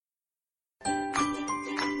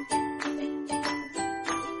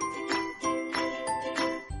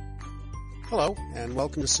Hello, and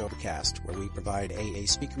welcome to Sobercast, where we provide AA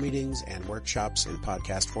speaker meetings and workshops in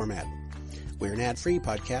podcast format. We're an ad-free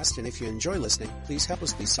podcast, and if you enjoy listening, please help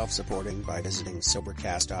us be self-supporting by visiting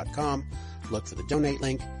Sobercast.com, look for the donate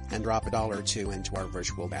link, and drop $1 or $2 into our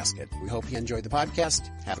virtual basket. We hope you enjoy the podcast.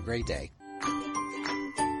 Have a great day.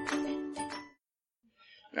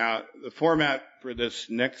 Now, the format for this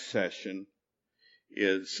next session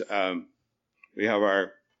is we have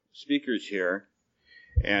our speakers here,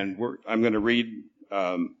 and I'm going to read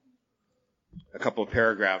a couple of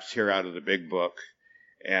paragraphs here out of the big book,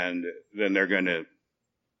 and then they're going to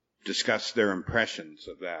discuss their impressions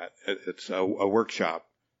of that. It's a workshop.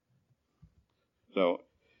 So,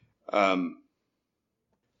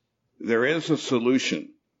 there is a solution.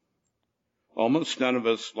 Almost none of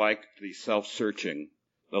us like the self-searching,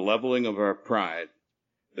 the leveling of our pride,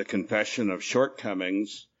 the confession of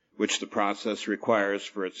shortcomings, which the process requires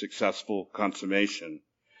for its successful consummation.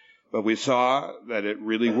 But we saw that it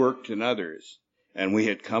really worked in others, and we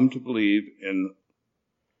had come to believe in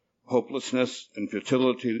hopelessness and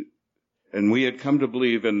futility, and we had come to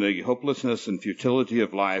believe in the hopelessness and futility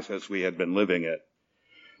of life as we had been living it.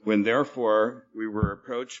 When therefore we were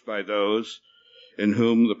approached by those in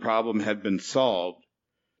whom the problem had been solved,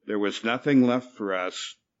 there was nothing left for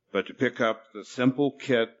us but to pick up the simple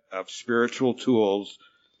kit of spiritual tools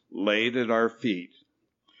laid at our feet.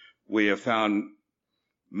 We have found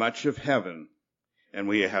much of heaven, and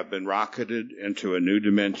we have been rocketed into a new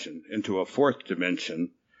dimension, into a fourth dimension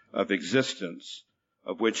of existence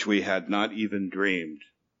of which we had not even dreamed.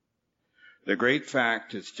 The great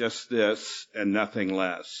fact is just this and nothing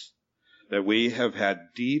less, that we have had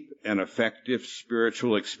deep and effective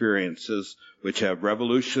spiritual experiences which have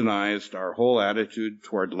revolutionized our whole attitude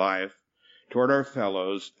toward life, toward our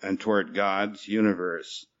fellows, and toward God's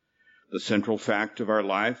universe. The central fact of our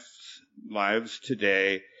lives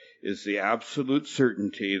today is the absolute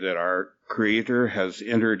certainty that our Creator has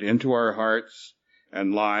entered into our hearts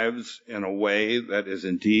and lives in a way that is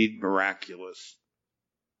indeed miraculous.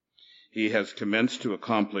 He has commenced to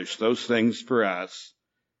accomplish those things for us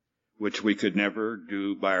which we could never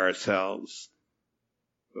do by ourselves.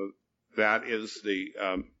 So that is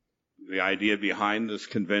the idea behind this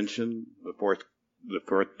convention, the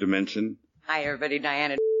fourth dimension. Hi, everybody.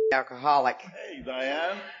 Diana, alcoholic. Hey,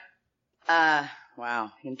 Diane.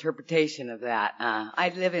 Wow, interpretation of that.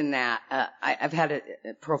 I live in that. I've had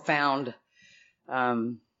a profound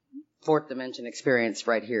fourth dimension experience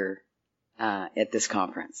right here at this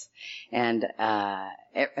conference, and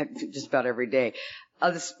just about every day.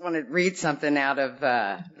 I just want to read something out of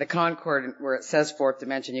the Concord where it says fourth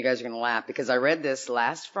dimension. You guys are going to laugh because I read this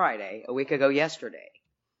last Friday, a week ago yesterday,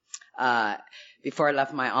 before I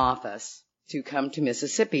left my office to come to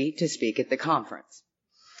Mississippi to speak at the conference.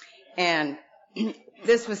 And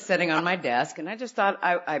this was sitting on my desk, and I just thought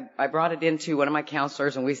I brought it into one of my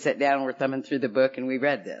counselors, and we sat down and we're thumbing through the book, and we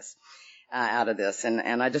read this out of this.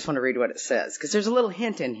 And I just want to read what it says, because there's a little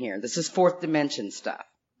hint in here. This is fourth dimension stuff.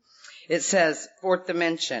 It says, fourth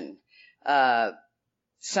dimension,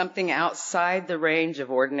 something outside the range of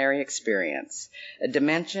ordinary experience, a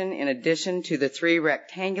dimension in addition to the three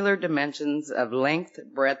rectangular dimensions of length,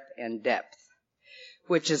 breadth, and depth,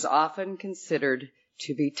 which is often considered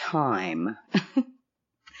to be time.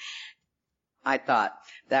 I thought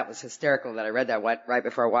that was hysterical that I read that right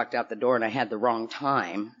before I walked out the door, and I had the wrong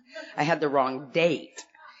time. I had the wrong date.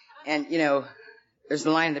 And, you know, there's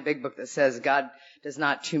a line in the big book that says, God does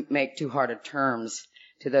not make too hard of terms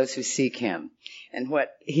to those who seek him. And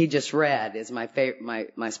what he just read is my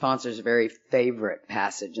sponsor's very favorite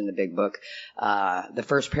passage in the big book. The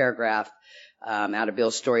first paragraph out of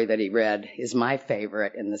Bill's story that he read is my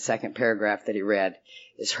favorite, and the second paragraph that he read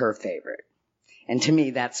is her favorite. And to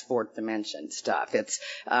me, that's fourth dimension stuff. It's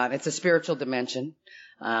a spiritual dimension.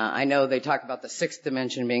 I know they talk about the sixth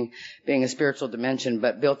dimension being a spiritual dimension,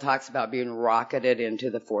 but Bill talks about being rocketed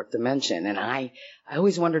into the fourth dimension. And I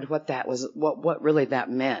always wondered what that was, what really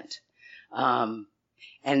that meant.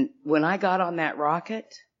 And when I got on that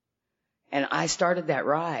rocket and I started that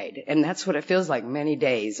ride, and that's what it feels like many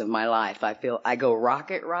days of my life. I go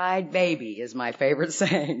rocket ride, baby, is my favorite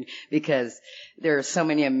saying, because there are so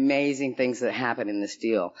many amazing things that happen in this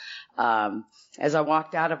deal. As I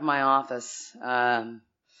walked out of my office,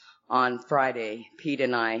 on Friday, Pete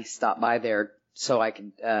and I stopped by there so I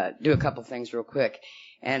could do a couple things real quick.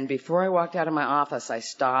 And before I walked out of my office, I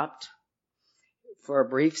stopped for a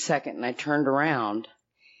brief second, and I turned around,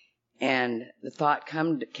 and the thought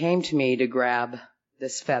came to me to grab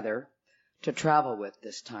this feather to travel with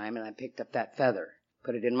this time, and I picked up that feather,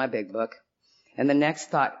 put it in my big book. And the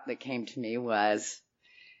next thought that came to me was,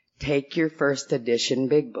 take your first edition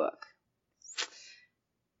big book,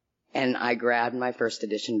 and I grabbed my first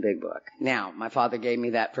edition Big Book. Now, my father gave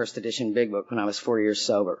me that first edition Big Book when I was 4 years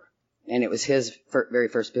sober, and it was his very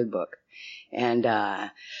first Big Book. And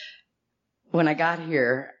when I got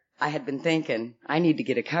here, I had been thinking, I need to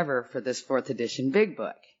get a cover for this 4th edition Big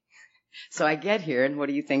Book. So I get here, and what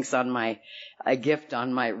do you think's on a gift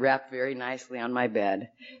on my, wrapped very nicely on my bed,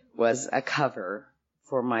 was a cover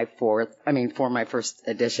for my first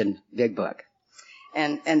edition Big Book.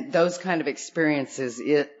 And those kind of experiences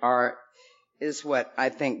is what I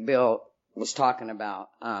think Bill was talking about,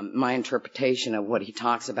 my interpretation of what he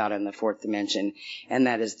talks about in the 4th dimension, and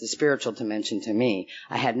that is the spiritual dimension to me.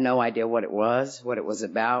 I had no idea what it was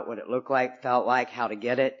about, what it looked like, felt like, how to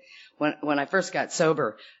get it. When I first got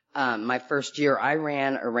sober, my first year, I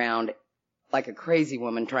ran around like a crazy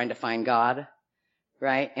woman trying to find God,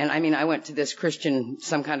 right? And I went to this Christian,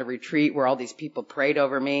 some kind of retreat where all these people prayed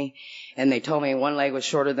over me, and they told me one leg was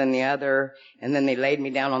shorter than the other, and then they laid me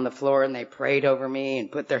down on the floor and they prayed over me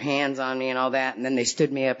and put their hands on me and all that, and then they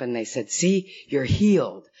stood me up and they said, see, you're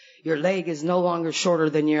healed. Your leg is no longer shorter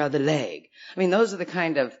than your other leg. Those are the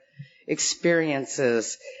kind of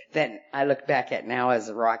experiences that I look back at now as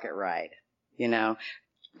a rocket ride,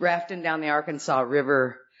 Rafting down the Arkansas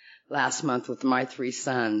River last month with my 3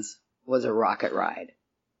 sons was a rocket ride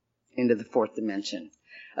into the 4th dimension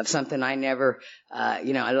of something I never,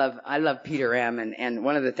 I love Peter M. And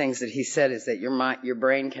one of the things that he said is that your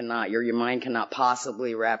mind cannot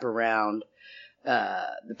possibly wrap around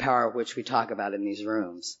the power of which we talk about in these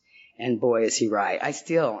rooms. And boy, is he right. I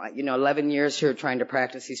still, 11 years here trying to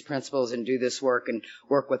practice these principles and do this work and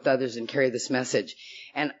work with others and carry this message.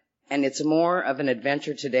 And it's more of an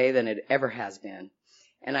adventure today than it ever has been.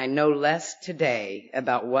 And I know less today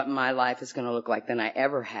about what my life is going to look like than I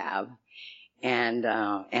ever have. And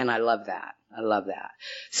I love that. I love that.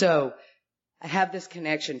 So I have this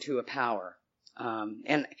connection to a power.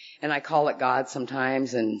 And I call it God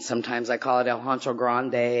sometimes, and sometimes I call it El Honcho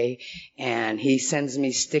Grande, and he sends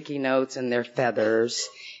me sticky notes and their feathers,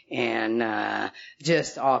 and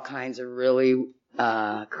just all kinds of really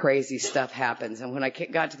crazy stuff happens. And when I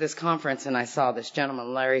got to this conference and I saw this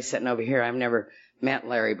gentleman, Larry, sitting over here, I've never met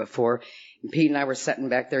Larry before, and Pete and I were sitting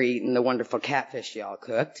back there eating the wonderful catfish y'all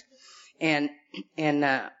cooked, and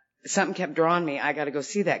something kept drawing me. I got to go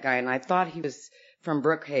see that guy, and I thought he was from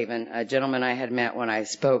Brookhaven, a gentleman I had met when I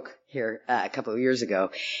spoke here a couple of years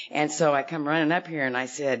ago. And so I come running up here and I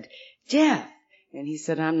said, Jeff. And he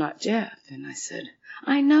said, I'm not Jeff. And I said,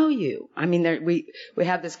 I know you. We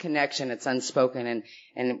have this connection. It's unspoken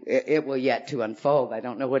and it will yet to unfold. I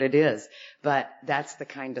don't know what it is, but that's the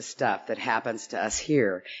kind of stuff that happens to us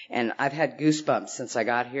here. And I've had goosebumps since I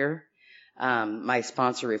got here. My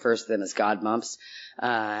sponsor refers to them as God bumps.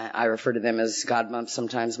 I refer to them as God bumps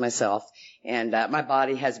sometimes myself. And my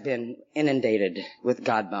body has been inundated with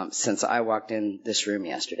God bumps since I walked in this room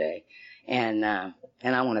yesterday. And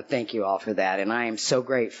I want to thank you all for that. And I am so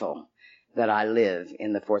grateful that I live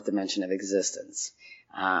in the 4th dimension of existence,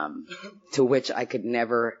 to which I could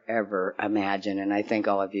never, ever imagine. And I thank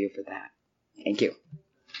all of you for that. Thank you.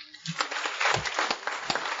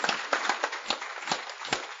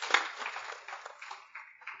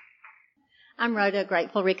 I'm Rhoda,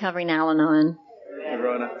 grateful recovering Al-Anon. Hey,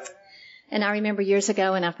 Rhoda. And I remember years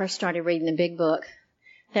ago when I first started reading the Big Book,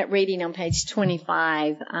 that reading on page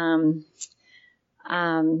 25,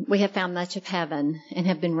 we have found much of heaven and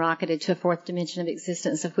have been rocketed to a 4th dimension of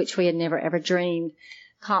existence of which we had never ever dreamed,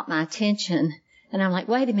 caught my attention. And I'm like,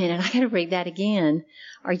 wait a minute, I got to read that again.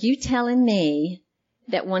 Are you telling me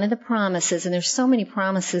that one of the promises, and there's so many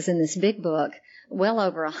promises in this Big Book, well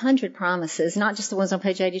over 100 promises, not just the ones on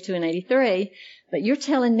page 82 and 83, but you're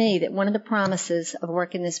telling me that one of the promises of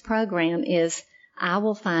working this program is I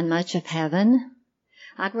will find much of heaven?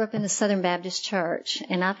 I grew up in the Southern Baptist Church,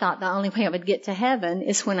 and I thought the only way I would get to heaven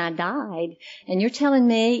is when I died. And you're telling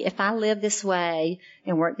me if I live this way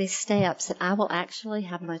and work these steps that I will actually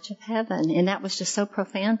have much of heaven. And that was just so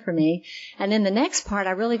profound for me. And then the next part,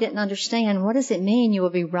 I really didn't understand. What does it mean you will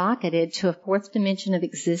be rocketed to a 4th dimension of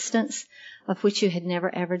existence of which you had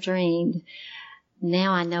never ever dreamed?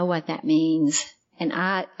 Now I know what that means. And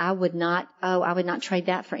I would not trade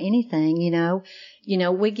that for anything,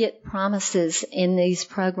 we get promises in these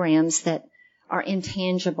programs that are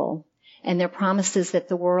intangible, and they're promises that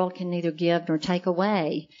the world can neither give nor take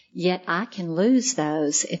away, yet I can lose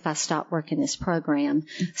those if I stop working this program.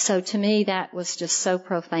 So to me, that was just so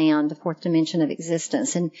profound, the 4th dimension of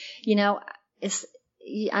existence. And, you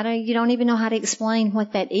don't even know how to explain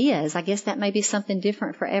what that is. I guess that may be something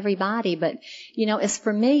different for everybody, but,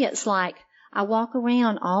 for me, it's like I walk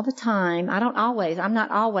around all the time. I'm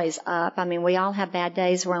not always up. I mean, we all have bad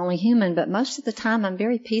days. We're only human, but most of the time I'm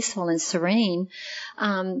very peaceful and serene.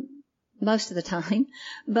 Most of the time.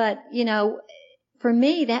 But, for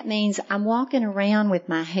me, that means I'm walking around with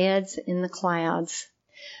my heads in the clouds.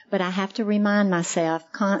 But I have to remind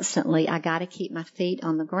myself constantly, I got to keep my feet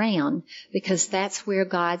on the ground, because that's where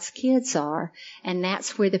God's kids are, and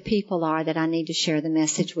that's where the people are that I need to share the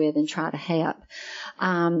message with and try to help.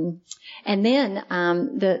 And then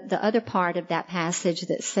the other part of that passage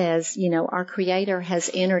that says, our Creator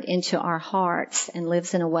has entered into our hearts and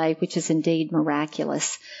lives in a way which is indeed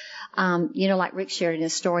miraculous. Like Rick shared in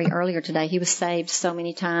his story earlier today, he was saved so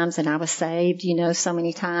many times, and I was saved, so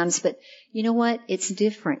many times. But you know what? It's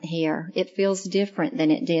different here. It feels different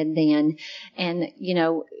than it did then. And,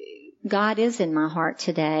 God is in my heart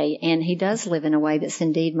today, and He does live in a way that's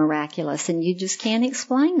indeed miraculous. And you just can't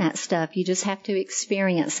explain that stuff. You just have to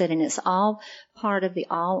experience it. And it's all part of the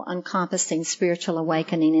all-encompassing spiritual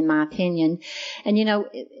awakening, in my opinion. And,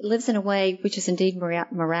 it lives in a way which is indeed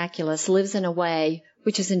miraculous, lives in a way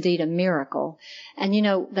which is indeed a miracle. And,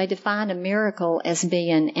 they define a miracle as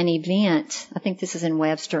being an event, I think this is in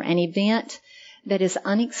Webster, an event that is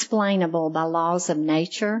unexplainable by laws of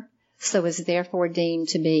nature, so is therefore deemed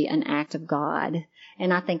to be an act of God.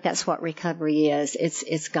 And I think that's what recovery is.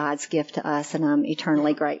 It's God's gift to us, and I'm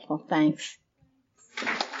eternally grateful. Thanks.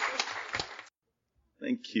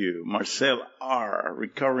 Thank you. Marcel R.,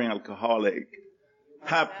 recovering alcoholic.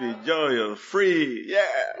 Happy, joyous, free,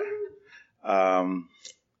 yeah.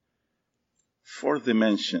 Fourth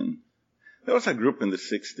dimension. There was a group in the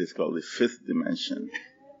 60s called the Fifth Dimension.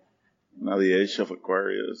 Now the age of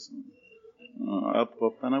Aquarius. Up,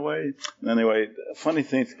 and away. Anyway, funny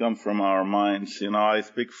things come from our minds. I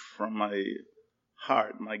speak from my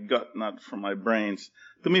heart, my gut, not from my brains.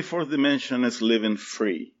 To me, fourth dimension is living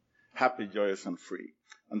free. Happy, joyous, and free.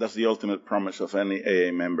 And that's the ultimate promise of any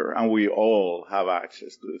AA member. And we all have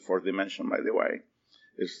access to the fourth dimension, by the way.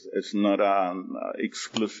 It's not an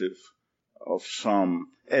exclusive of some.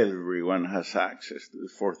 Everyone has access to the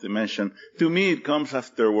fourth dimension. To me, it comes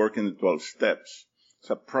after working the 12 steps.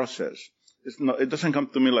 It's a process. It doesn't come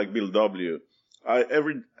to me like Bill W.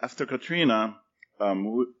 After Katrina,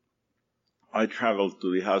 I traveled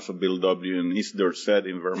to the house of Bill W. in East Dorset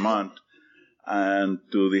in Vermont, and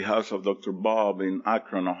to the house of Dr. Bob in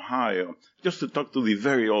Akron, Ohio, just to talk to the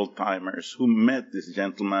very old-timers who met this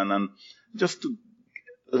gentleman, and just to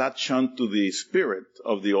latch on to the spirit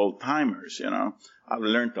of the old-timers, I've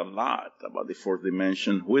learned a lot about the fourth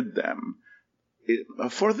dimension with them. A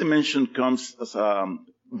fourth dimension comes as a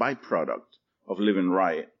byproduct of living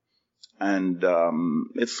right. And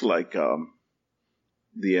it's like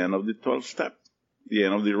the end of the 12th step, the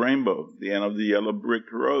end of the rainbow, the end of the yellow brick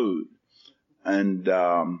road. And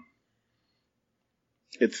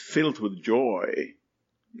it's filled with joy.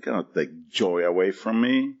 You cannot take joy away from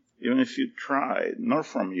me, even if you tried, nor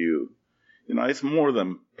from you. It's more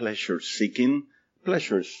than pleasure seeking.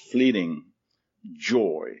 Pleasure is fleeting.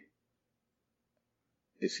 Joy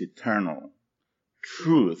is eternal.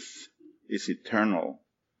 Truth is eternal.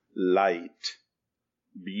 Light,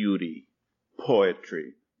 beauty,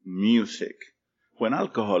 poetry, music. When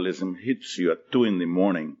alcoholism hits you at 2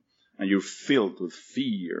 a.m. and you're filled with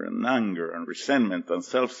fear and anger and resentment and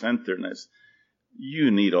self-centeredness,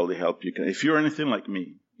 you need all the help you can. If you're anything like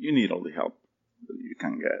me, you need all the help that you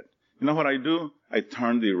can get. You know what I do? I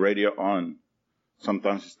turn the radio on.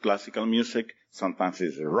 Sometimes it's classical music. Sometimes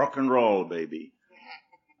it's rock and roll, baby.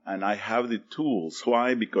 And I have the tools.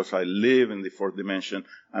 Why? Because I live in the fourth dimension,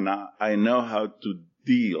 and I know how to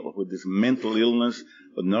deal with this mental illness.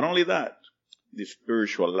 But not only that, the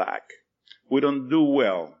spiritual lack. We don't do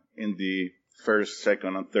well in the first,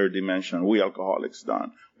 second, and third dimension. We alcoholics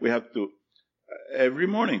don't. We have to, every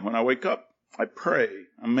morning when I wake up, I pray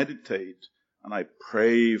and meditate, and I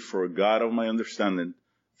pray for God of my understanding,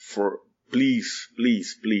 for please,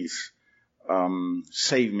 please, please,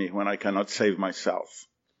 save me when I cannot save myself.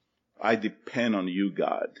 I depend on you,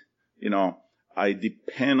 God. I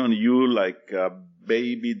depend on you like a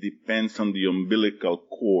baby depends on the umbilical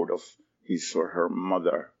cord of his or her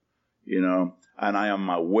mother, and I am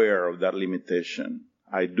aware of that limitation.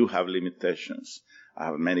 I do have limitations. I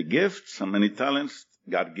have many gifts and many talents,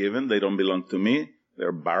 God-given. They don't belong to me.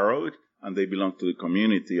 They're borrowed, and they belong to the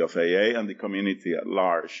community of AA and the community at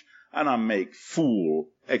large. And I make full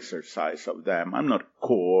exercise of them. I'm not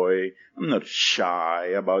coy. I'm not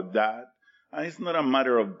shy about that. And it's not a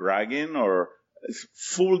matter of bragging or it's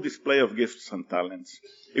full display of gifts and talents.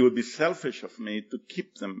 It would be selfish of me to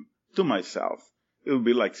keep them to myself. It would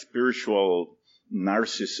be like spiritual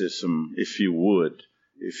narcissism, if you would.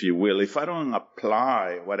 if you will, if I don't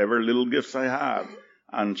apply whatever little gifts I have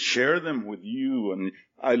and share them with you, and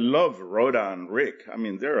I love Rhoda and Rick. I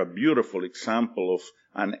mean, they're a beautiful example of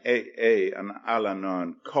an AA, an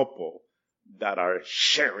Al-Anon couple that are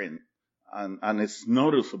sharing, and it's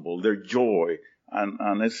noticeable, their joy,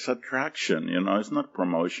 and it's attraction, it's not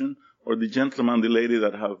promotion. Or the gentleman, the lady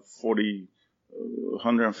that have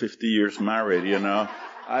 150 years married,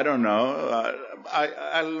 I don't know.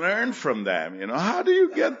 I learned from them, how do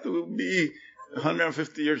you get to be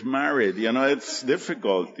 150 years married? It's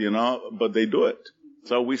difficult, but they do it.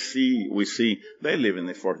 So we see they live in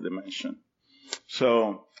the fourth dimension.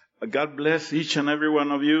 So God bless each and every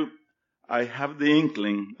one of you. I have the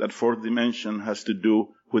inkling that fourth dimension has to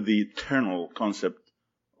do with the eternal concept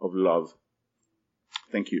of love.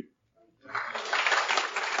 Thank you.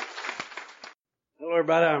 Hello,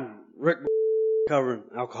 everybody. I'm Rick, covering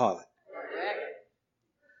alcoholic.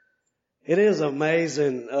 It is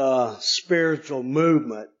amazing spiritual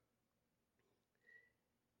movement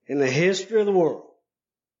in the history of the world.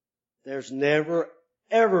 There's never,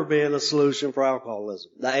 ever been a solution for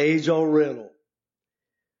alcoholism. The age-old riddle.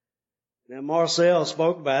 Now, Marcel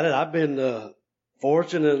spoke about it. I've been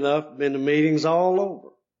fortunate enough, been to meetings all over.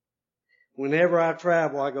 Whenever I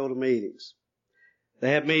travel, I go to meetings.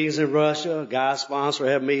 They have meetings in Russia, a guy sponsor,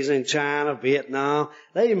 have meetings in China, Vietnam.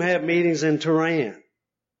 They even have meetings in Tehran.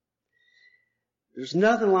 There's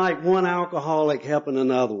nothing like one alcoholic helping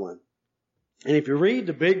another one. And if you read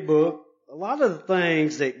the big book, a lot of the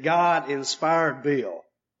things that God inspired Bill,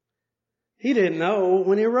 he didn't know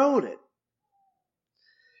when he wrote it.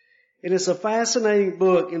 And it's a fascinating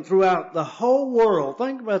book, and throughout the whole world,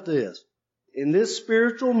 think about this, in this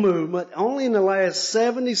spiritual movement, only in the last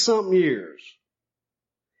 70-something years,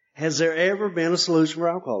 has there ever been a solution for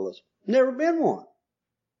alcoholism? Never been one.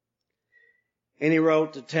 And he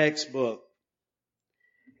wrote the textbook.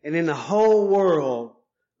 And in the whole world,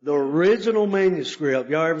 the original manuscript,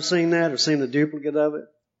 y'all ever seen that or seen the duplicate of it?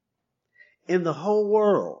 In the whole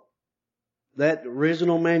world, that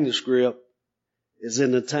original manuscript is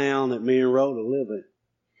in the town that me and Rhoda live in,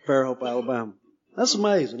 Fairhope, Alabama. That's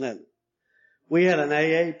amazing, isn't it? We had an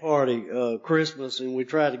AA party Christmas, and we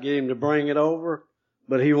tried to get him to bring it over,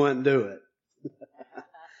 but he wouldn't do it.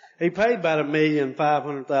 He paid about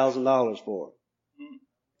 $1,500,000 for it.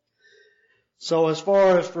 So as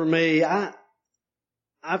far as for me, I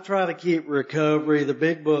try to keep recovery. The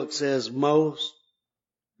big book says most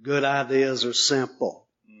good ideas are simple.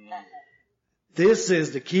 This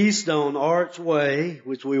is the Keystone Archway,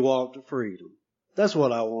 which we walk to freedom. That's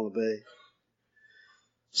what I want to be.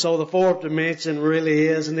 So the fourth dimension really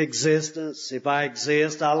is an existence. If I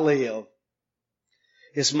exist, I live.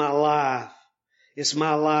 It's my life. It's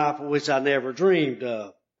my life which I never dreamed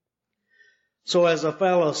of. So as a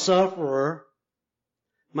fellow sufferer,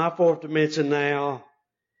 my fourth dimension now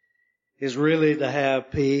is really to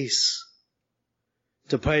have peace,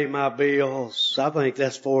 to pay my bills. I think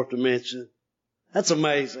that's fourth dimension. That's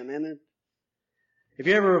amazing, isn't it? Have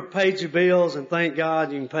you ever paid your bills and thank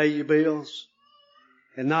God you can pay your bills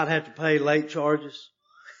and not have to pay late charges?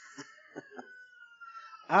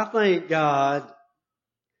 I thank God,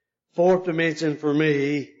 fourth dimension for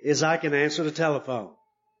me is I can answer the telephone.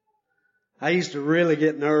 I used to really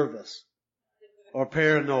get nervous or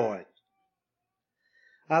paranoid.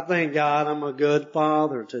 I thank God I'm a good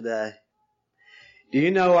father today. Do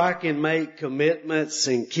you know I can make commitments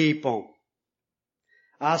and keep them?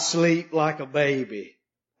 I sleep like a baby.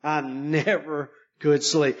 I never could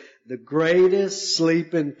sleep. The greatest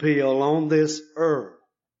sleeping pill on this earth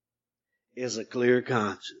is a clear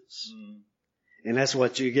conscience. And that's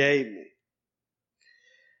what you gave me.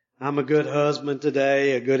 I'm a good husband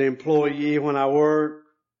today, a good employee when I work.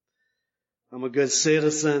 I'm a good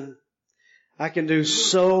citizen. I can do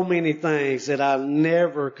so many things that I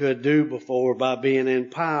never could do before by being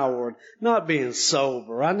empowered, not being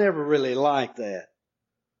sober. I never really liked that.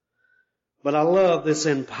 But I love this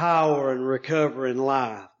empowering, recovering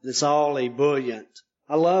life, this all ebullient.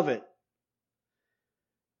 I love it.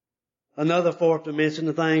 Another fourth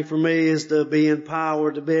dimension thing for me is to be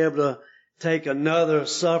empowered to be able to take another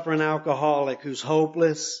suffering alcoholic who's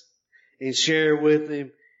hopeless and share with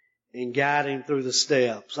him and guide him through the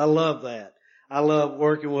steps. I love that. I love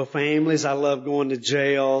working with families. I love going to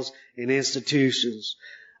jails and institutions.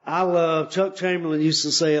 Chuck Chamberlain used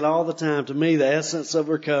to say it all the time. To me, the essence of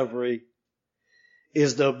recovery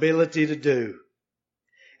is the ability to do.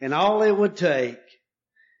 And all it would take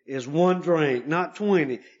is one drink, not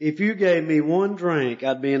 20. If you gave me one drink,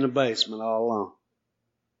 I'd be in the basement all alone.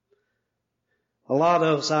 A lot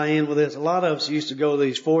of us, I end with this, a lot of us used to go to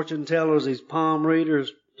these fortune tellers, these palm readers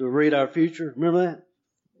to read our future. Remember that?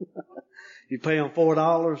 You pay them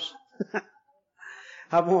 $4.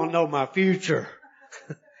 I want to know my future.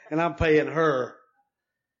 And I'm paying her.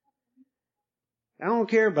 I don't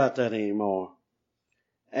care about that anymore.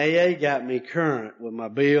 AA got me current with my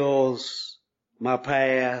bills, my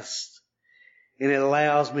past, and it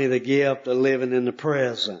allows me the gift of living in the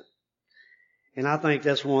present. And I think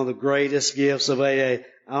that's one of the greatest gifts of AA. I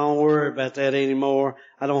don't worry about that anymore.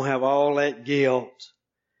 I don't have all that guilt.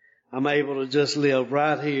 I'm able to just live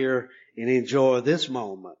right here and enjoy this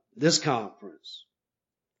moment, this conference.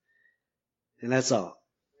 And that's all.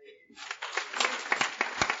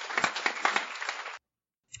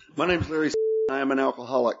 My name's Larry. I am an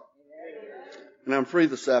alcoholic. And I'm free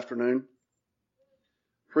this afternoon.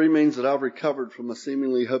 Free means that I've recovered from a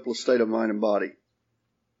seemingly hopeless state of mind and body.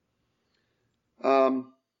 The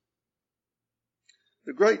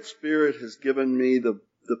Great Spirit has given me the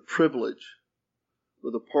privilege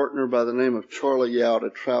with a partner by the name of Charlie Yao to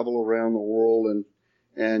travel around the world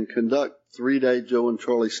and conduct 3-day Joe and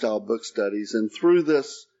Charlie style book studies. And through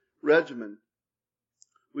this regimen,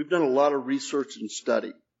 we've done a lot of research and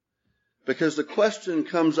study, because the question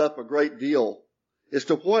comes up a great deal as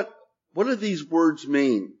to what do these words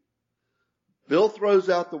mean? Bill throws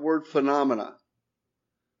out the word phenomena,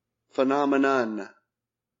 phenomenon,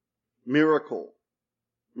 miracle,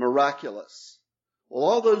 miraculous. Well,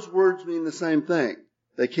 all those words mean the same thing.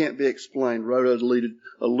 They can't be explained. Rhoda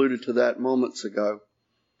alluded to that moments ago.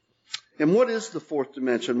 And what is the fourth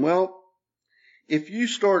dimension? Well, if you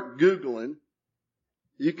start Googling,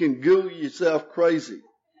 you can Google yourself crazy.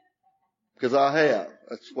 Because I have.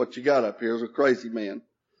 That's what you got up here, is a crazy man.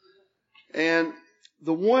 And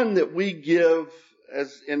the one that we give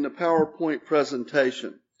as in the PowerPoint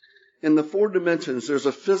presentation, in the 4 dimensions, there's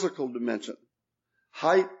a physical dimension.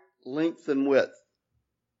 Height, length, and width.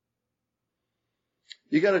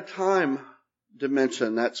 You got a time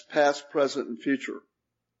dimension, that's past, present, and future.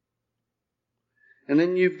 And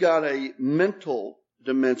then you've got a mental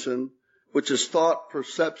dimension, which is thought,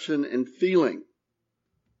 perception, and feeling.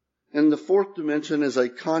 And the 4th dimension is a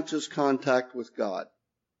conscious contact with God.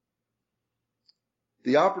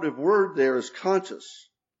 The operative word there is conscious.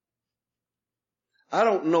 I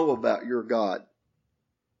don't know about your God.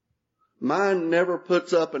 Mine never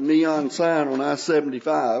puts up a neon sign on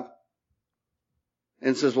I-75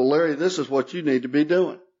 and says, well, Larry, this is what you need to be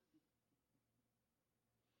doing.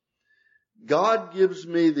 God gives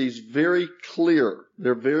me these very clear,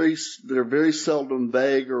 they're very seldom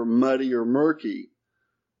vague or muddy or murky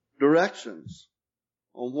directions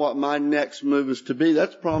on what my next move is to be.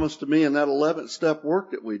 That's promised to me in that 11th step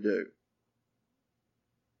work that we do.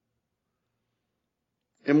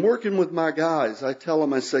 And working with my guys, I tell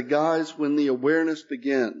them, I say, guys, when the awareness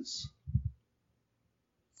begins,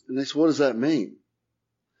 and they say, what does that mean?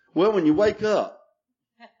 Well, when you wake up,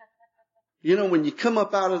 when you come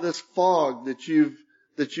up out of this fog that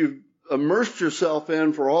you've immersed yourself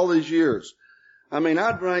in for all these years. I mean,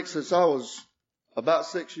 I drank since I was about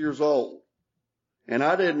 6 years old. And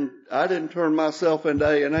I didn't turn myself into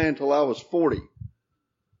A&A until I was 40.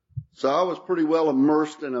 So I was pretty well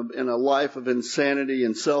immersed in a life of insanity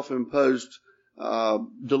and self-imposed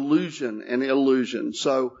delusion and illusion.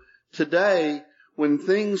 So today, when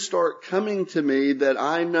things start coming to me that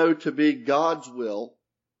I know to be God's will,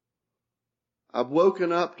 I've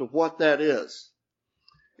woken up to what that is.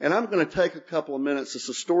 And I'm going to take a couple of minutes. It's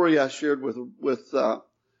a story I shared with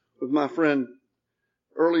my friend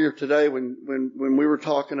earlier today when we were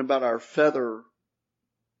talking about our feather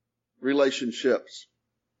relationships.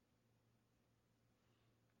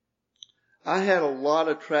 I had a lot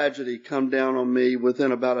of tragedy come down on me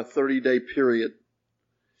within about a 30-day period.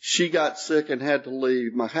 She got sick and had to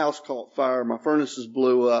leave. My house caught fire. My furnaces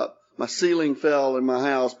blew up. My ceiling fell in my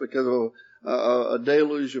house because of a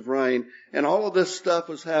deluge of rain. And all of this stuff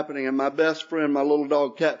was happening. And my best friend, my little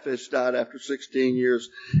dog Catfish, died after 16 years.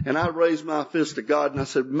 And I raised my fist to God and I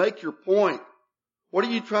said, make your point. What are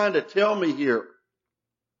you trying to tell me here?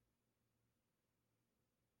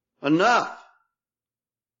 Enough.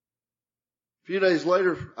 A few days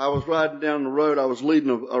later, I was riding down the road. I was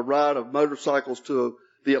leading a ride of motorcycles to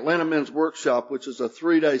the Atlanta Men's Workshop, which is a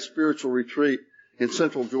 3-day spiritual retreat in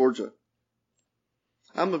central Georgia.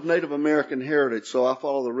 I'm of Native American heritage, so I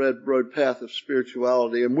follow the red road path of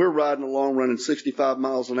spirituality. And we're riding along running 65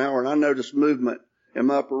 miles an hour, and I noticed movement in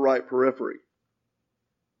my upper right periphery.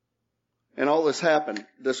 And all this happened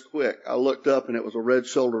this quick. I looked up, and it was a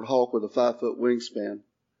red-shouldered hawk with a 5-foot wingspan.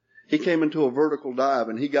 He came into a vertical dive,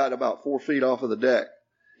 and he got about 4 feet off of the deck.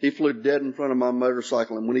 He flew dead in front of my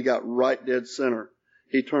motorcycle, and when he got right dead center,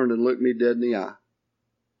 he turned and looked me dead in the eye.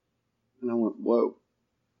 And I went, whoa.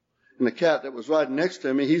 And the cat that was riding next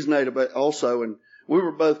to me, he's native also, and we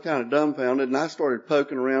were both kind of dumbfounded, and I started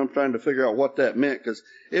poking around trying to figure out what that meant, because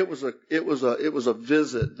it was a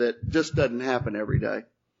visit that just doesn't happen every day.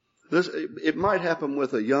 It might happen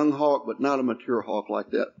with a young hawk, but not a mature hawk like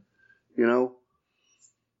that, you know.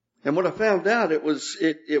 And what I found out, it was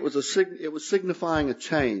signifying a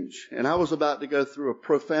change, and I was about to go through a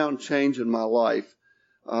profound change in my life.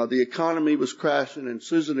 The economy was crashing, and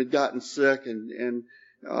Susan had gotten sick, and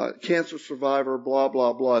cancer survivor, blah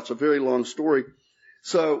blah blah. It's a very long story.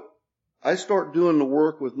 So I start doing the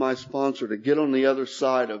work with my sponsor to get on the other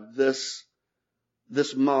side of this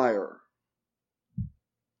mire,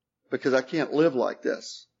 because I can't live like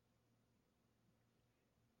this.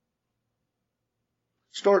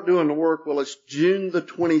 Start doing the work. Well, it's June the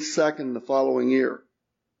 22nd the following year.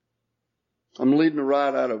 I'm leading a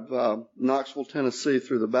ride out of Knoxville, Tennessee,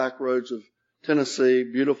 through the back roads of Tennessee.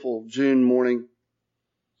 Beautiful June morning.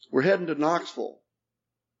 We're heading to Knoxville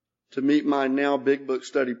to meet my now Big Book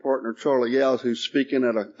study partner, Charlie Yowes, who's speaking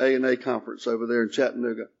at an A&A conference over there in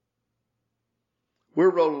Chattanooga. We're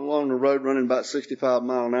rolling along the road running about 65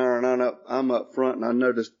 miles an hour, and I'm up front, and I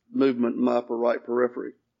noticed movement in my upper right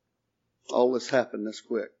periphery. All this happened this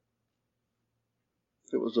quick.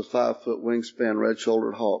 It was a 5-foot wingspan,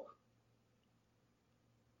 red-shouldered hawk.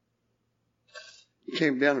 He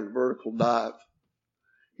came down in a vertical dive.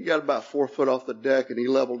 He got about 4 foot off the deck, and he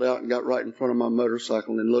leveled out and got right in front of my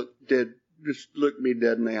motorcycle and just looked me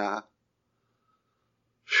dead in the eye.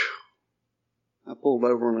 Whew. I pulled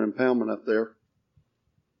over on an impoundment up there,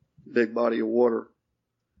 big body of water,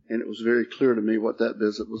 and it was very clear to me what that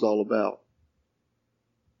visit was all about.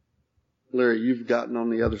 Larry, you've gotten on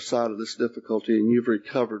the other side of this difficulty, and you've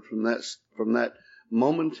recovered from that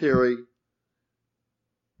momentary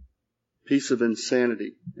piece of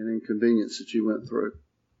insanity and inconvenience that you went through.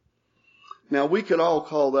 Now, we could all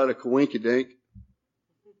call that a coinkydink,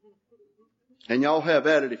 and y'all have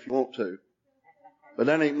at it if you want to, but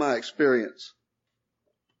that ain't my experience.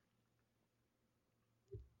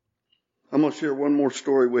 I'm going to share one more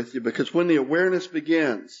story with you, because when the awareness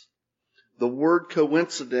begins, the word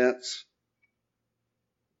coincidence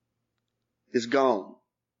is gone.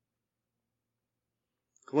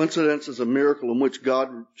 Coincidence is a miracle in which God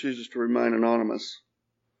chooses to remain anonymous.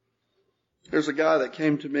 There's a guy that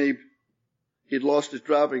came to me. He'd lost his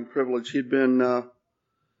driving privilege. He'd been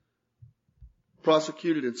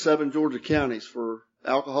prosecuted in 7 Georgia counties for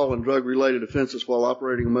alcohol and drug-related offenses while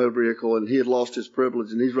operating a motor vehicle, and he had lost his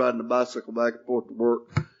privilege, and he's riding a bicycle back and forth to work.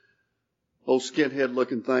 Old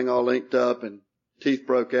skinhead-looking thing, all inked up, and teeth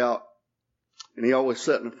broke out. And he always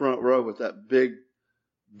sat in the front row with that big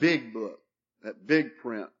book, that big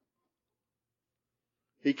print.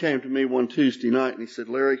 He came to me one Tuesday night, and he said,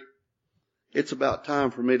 Larry, it's about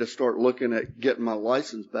time for me to start looking at getting my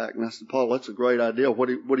license back. And I said, Paul, that's a great idea. What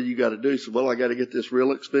do you got to do? He said, well, I got to get this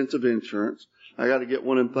real expensive insurance. I got to get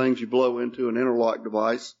one of them things you blow into, an interlock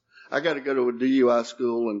device. I got to go to a DUI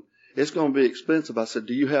school, and it's going to be expensive. I said,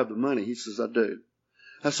 do you have the money? He says, I do.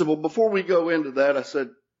 I said, well, before we go into that, I said,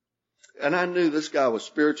 and I knew this guy was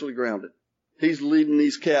spiritually grounded. He's leading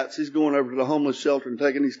these cats. He's going over to the homeless shelter and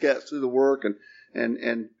taking these cats through the work and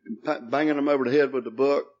banging them over the head with the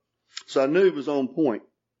book. So I knew he was on point.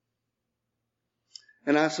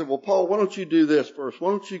 And I said, well, Paul, why don't you do this first?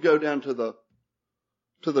 Why don't you go down to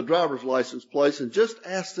the driver's license place and just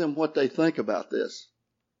ask them what they think about this?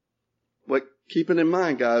 But keeping in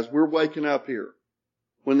mind, guys, we're waking up here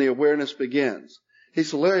when the awareness begins. He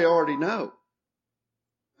said, Larry, I already know.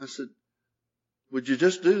 I said, would you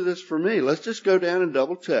just do this for me? Let's just go down and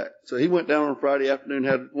double check. So he went down on Friday afternoon,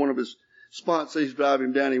 had one of his sponsees drive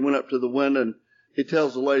him down. He went up to the window and he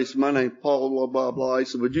tells the lady, my name's Paul, blah, blah, blah. He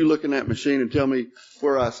said, would you look in that machine and tell me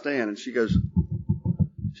where I stand? And she says,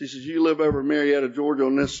 you live over in Marietta, Georgia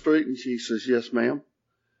on this street? And she says, yes, ma'am.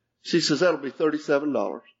 She says, that'll be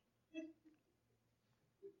 $37.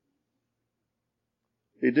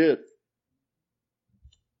 He did.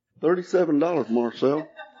 $37, Marcel.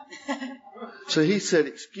 So he said,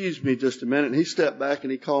 excuse me just a minute. And he stepped back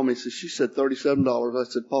and he called me and said, she said $37. I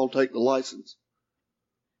said, Paul, take the license.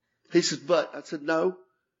 He said, but I said, no,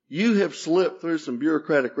 you have slipped through some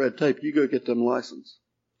bureaucratic red tape. You go get them license.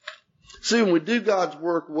 See, when we do God's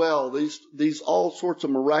work well, these all sorts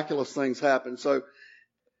of miraculous things happen. So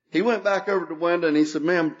he went back over to Wenda and he said,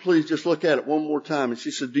 ma'am, please just look at it one more time. And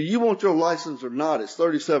she said, do you want your license or not? It's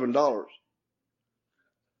 $37.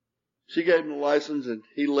 She gave him the license and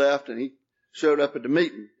he left and he showed up at the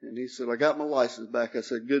meeting and he said, I got my license back. I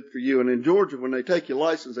said, good for you. And in Georgia, when they take your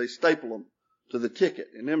license, they staple them to the ticket.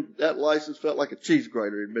 And then that license felt like a cheese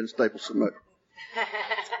grater. It had been stapled so much.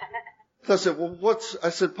 So I said, well, I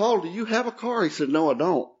said, Paul, do you have a car? He said, no, I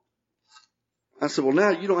don't. I said, well, now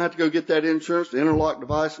you don't have to go get that insurance, the interlock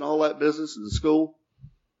device and all that business at the school.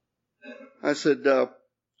 I said,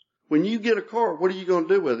 when you get a car, what are you going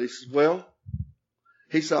to do with it?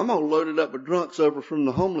 He said, I'm going to load it up with drunks over from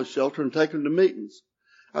the homeless shelter and take them to meetings.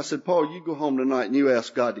 I said, Paul, you go home tonight and you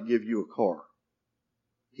ask God to give you a car.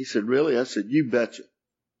 He said, really? I said, you betcha.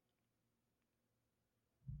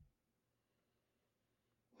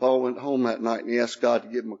 Paul went home that night and he asked God to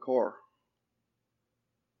give him a car.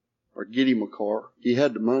 Or get him a car. He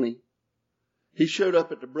had the money. He showed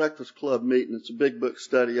up at the Breakfast Club meeting. It's a big book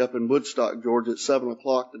study up in Woodstock, Georgia at 7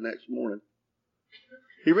 o'clock the next morning.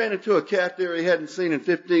 He ran into a cat there he hadn't seen in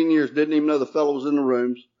 15 years, didn't even know the fellow was in the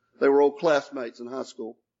rooms. They were old classmates in high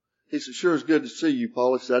school. He said, sure, it's good to see you,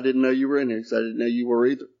 Paul. He said, I didn't know you were in here. He said, I didn't know you were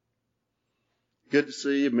either. Good to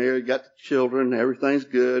see you, married, got the children, everything's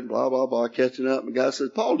good, blah, blah, blah, catching up. And the guy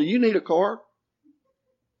says, Paul, do you need a car?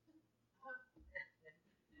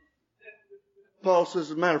 Paul says,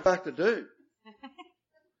 as a matter of fact, I do.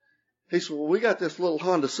 He said, well, we got this little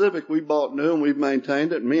Honda Civic we bought new and we've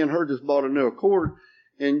maintained it. And me and her just bought a new Accord.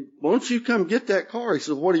 And why don't you come get that car? He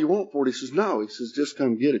says, what do you want for it? He says, no. He says, just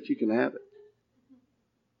come get it. You can have it.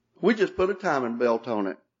 We just put a timing belt on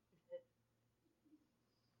it.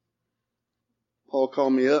 Paul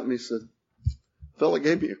called me up and he said, fella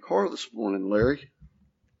gave me a car this morning, Larry.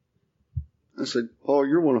 I said, Paul,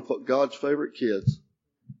 you're one of God's favorite kids.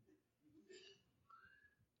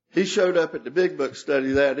 He showed up at the big book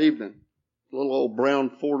study that evening, a little old brown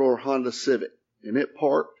four-door Honda Civic, and it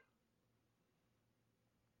parked.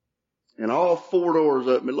 And all four doors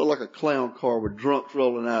open. It looked like a clown car with drunks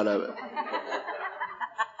rolling out of it.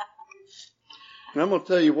 And I'm going to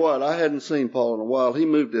tell you what, I hadn't seen Paul in a while. He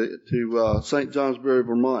moved to St. Johnsbury,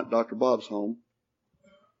 Vermont, Dr. Bob's home.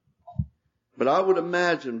 But I would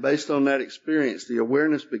imagine, based on that experience, the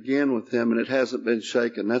awareness began with him and it hasn't been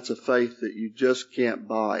shaken. That's a faith that you just can't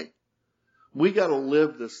buy. We got to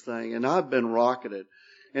live this thing, and I've been rocketed.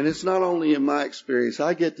 And it's not only in my experience.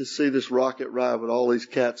 I get to see this rocket ride with all these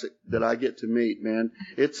cats that I get to meet, man.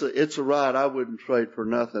 It's a ride I wouldn't trade for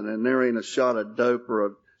nothing. And there ain't a shot of dope or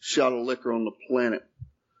a shot of liquor on the planet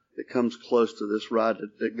that comes close to this ride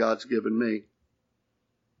that God's given me.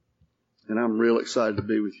 And I'm real excited to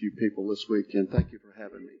be with you people this weekend. Thank you for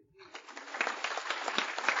having me.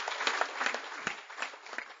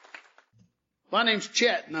 My name's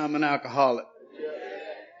Chet, and I'm an alcoholic.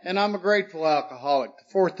 And I'm a grateful alcoholic.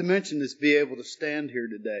 The fourth dimension is to be able to stand here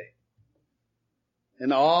today.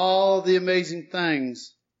 And all the amazing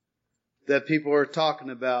things that people are talking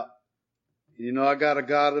about. You know, I got a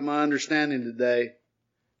God of my understanding today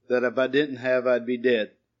that if I didn't have, I'd be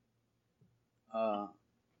dead.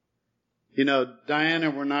 You know, Diana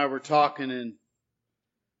and I were talking, and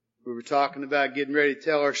we were talking about getting ready to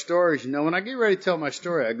tell our stories. You know, when I get ready to tell my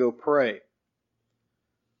story, I go pray.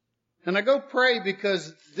 And I go pray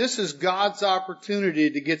because this is God's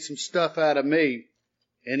opportunity to get some stuff out of me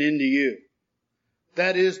and into you.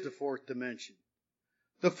 That is the fourth dimension.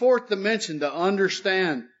 The fourth dimension, to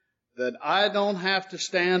understand that I don't have to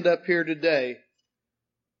stand up here today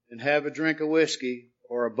and have a drink of whiskey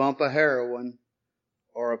or a bump of heroin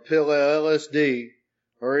or a pill of LSD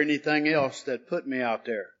or anything else that put me out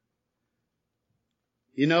there.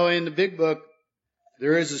 You know, in the big book,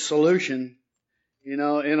 there is a solution. You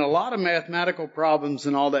know, in a lot of mathematical problems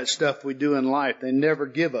and all that stuff we do in life, they never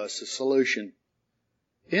give us a solution.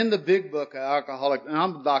 In the big book of Alcoholic, and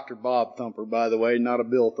I'm a Dr. Bob thumper, by the way, not a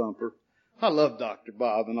Bill thumper. I love Dr.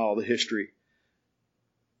 Bob and all the history.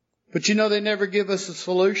 But you know, they never give us a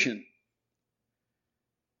solution.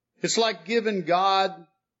 It's like giving God,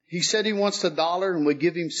 He said He wants $1 and we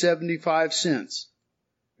give Him 75 cents.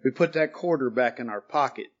 We put that quarter back in our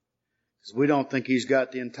pocket because we don't think He's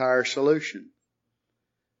got the entire solution.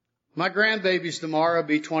 My grandbabies tomorrow will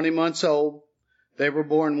be 20 months old. They were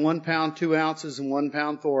born 1 pound 2 ounces and 1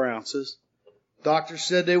 pound 4 ounces. Doctor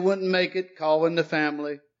said they wouldn't make it, calling the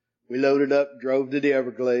family. We loaded up, drove to the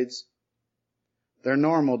Everglades. They're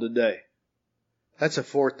normal today. That's a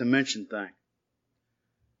fourth dimension thing.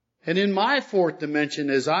 And in my fourth dimension,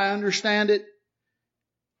 as I understand it,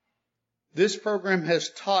 this program has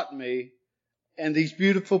taught me, and these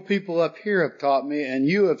beautiful people up here have taught me, and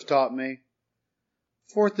you have taught me,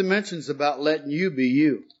 fourth dimension is about letting you be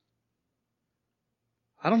you.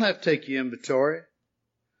 I don't have to take your inventory.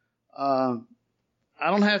 I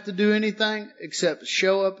don't have to do anything except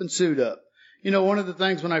show up and suit up. You know, one of the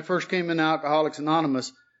things when I first came into Alcoholics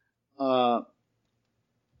Anonymous, my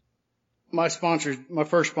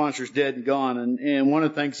first sponsor's dead and gone, and one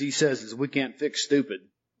of the things he says is we can't fix stupid.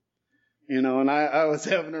 and I was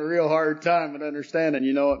having a real hard time at understanding,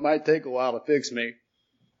 it might take a while to fix me.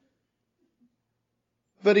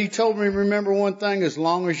 But he told me, remember one thing, as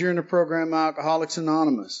long as you're in the program Alcoholics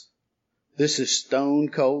Anonymous, this is stone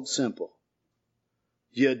cold simple.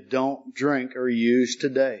 You don't drink or use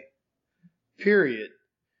today. Period.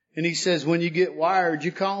 And he says, when you get wired,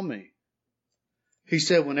 you call me. He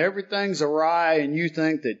said, when everything's awry and you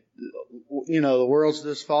think that, the world's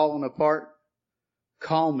just falling apart,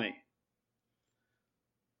 call me.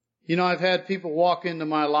 I've had people walk into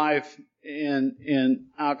my life in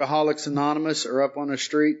Alcoholics Anonymous or up on the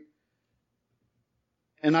street.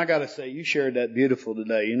 And I gotta say, you shared that beautiful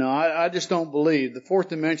today. I just don't believe. The fourth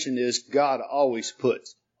dimension is God always,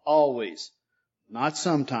 not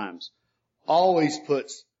sometimes, always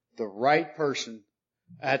puts the right person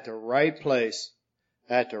at the right place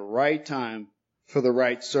at the right time for the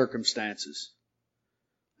right circumstances.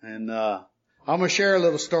 And, I'm going to share a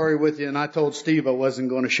little story with you, and I told Steve I wasn't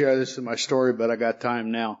going to share this in my story, but I got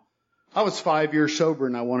time now. I was 5 years sober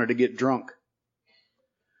and I wanted to get drunk.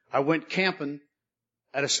 I went camping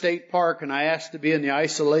at a state park and I asked to be in the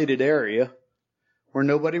isolated area where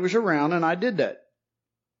nobody was around, and I did that.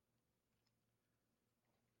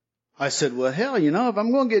 I said, well, hell, if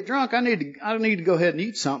I'm going to get drunk, I need to go ahead and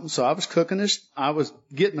eat something. So I was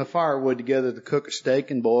getting the firewood together to cook a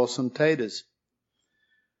steak and boil some potatoes.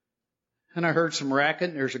 And I heard some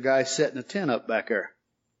racket, and there's a guy setting a tent up back there.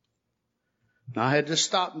 Now, I had just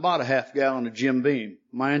stopped and bought a half gallon of Jim Beam.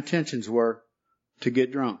 My intentions were to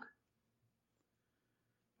get drunk.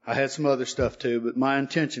 I had some other stuff too, but my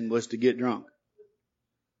intention was to get drunk.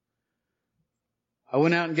 I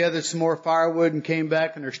went out and gathered some more firewood and came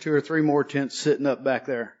back, and there's 2 or 3 more tents sitting up back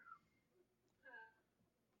there.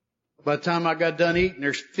 By the time I got done eating,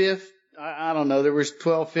 there's there was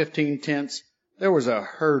 12, 15 tents. There was a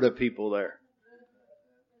herd of people there.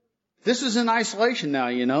 This is in isolation now,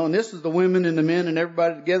 and this is the women and the men and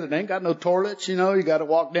everybody together. They ain't got no toilets, you got to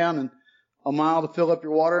walk down and a mile to fill up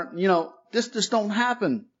your water. This just don't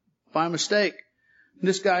happen by mistake. And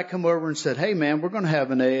this guy come over and said, hey man, we're going to have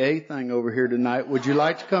an AA thing over here tonight. Would you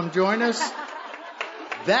like to come join us?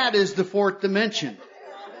 That is the fourth dimension.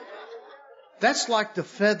 That's like the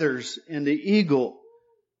feathers in the eagle.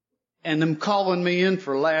 And them calling me in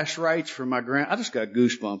for last rites for my I just got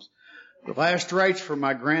goosebumps. The last rites for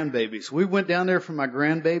my grandbabies. We went down there for my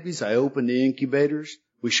grandbabies. I opened the incubators.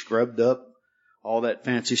 We scrubbed up all that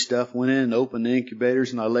fancy stuff. Went in and opened the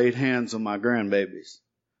incubators, and I laid hands on my grandbabies.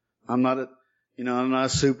 I'm not a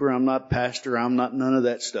super. I'm not pastor. I'm not none of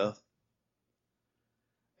that stuff.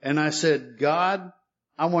 And I said, God,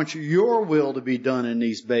 I want your will to be done in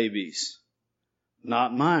these babies,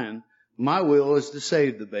 not mine. My will is to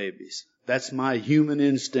save the babies. That's my human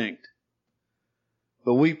instinct.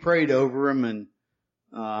 But we prayed over them, and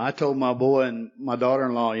I told my boy and my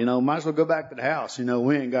daughter-in-law, might as well go back to the house.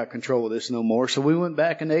 We ain't got control of this no more. So we went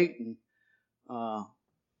back and ate, and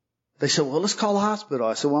they said, well, let's call the hospital.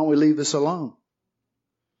 I said, why don't we leave this alone?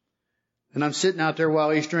 And I'm sitting out there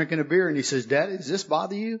while he's drinking a beer, and he says, Daddy, does this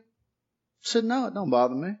bother you? I said, no, it don't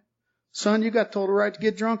bother me. Son, you got total right to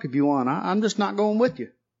get drunk if you want. I'm just not going with you.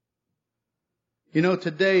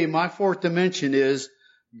 Today, my fourth dimension is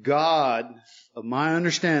God, of my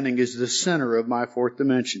understanding, is the center of my fourth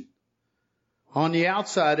dimension. On the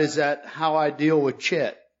outside is that how I deal with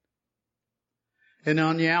Chet. And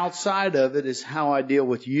on the outside of it is how I deal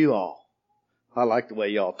with you all. I like the way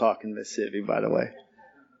y'all talk in Mississippi, by the way.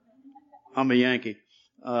 I'm a Yankee.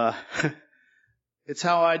 It's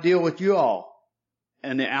how I deal with you all.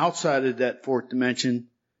 And the outside of that fourth dimension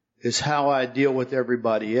is how I deal with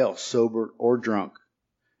everybody else, sober or drunk,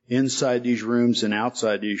 inside these rooms and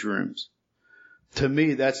outside these rooms. To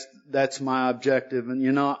me, that's my objective.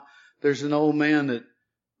 And there's an old man that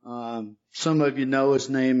some of you know. His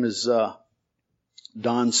name is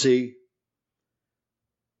Don C.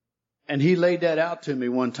 And he laid that out to me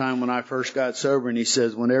one time when I first got sober, and he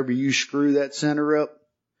says, whenever you screw that center up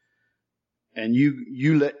and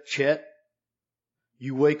you let Chet,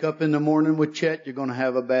 you wake up in the morning with Chet, you're going to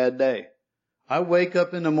have a bad day. I wake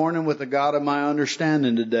up in the morning with the God of my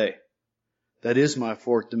understanding today. That is my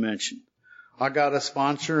fourth dimension. I got a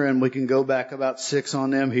sponsor, and we can go back about 6 on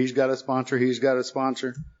them. He's got a sponsor. He's got a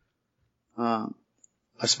sponsor. I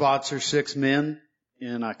sponsor 6 men,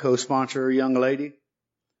 and I co-sponsor a young lady.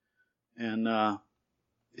 And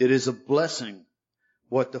it is a blessing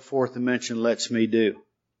what the fourth dimension lets me do.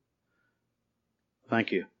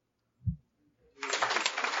 Thank you.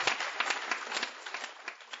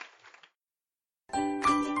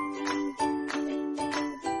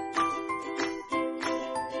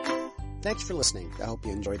 Thanks for listening. I hope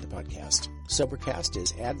you enjoyed the podcast. Sobercast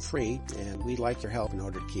is ad-free, and we'd like your help in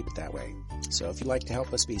order to keep it that way. So if you'd like to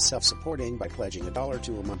help us be self-supporting by pledging $1 or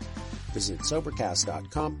 $2 a month, visit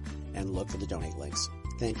Sobercast.com and look for the donate links.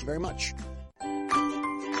 Thank you very much.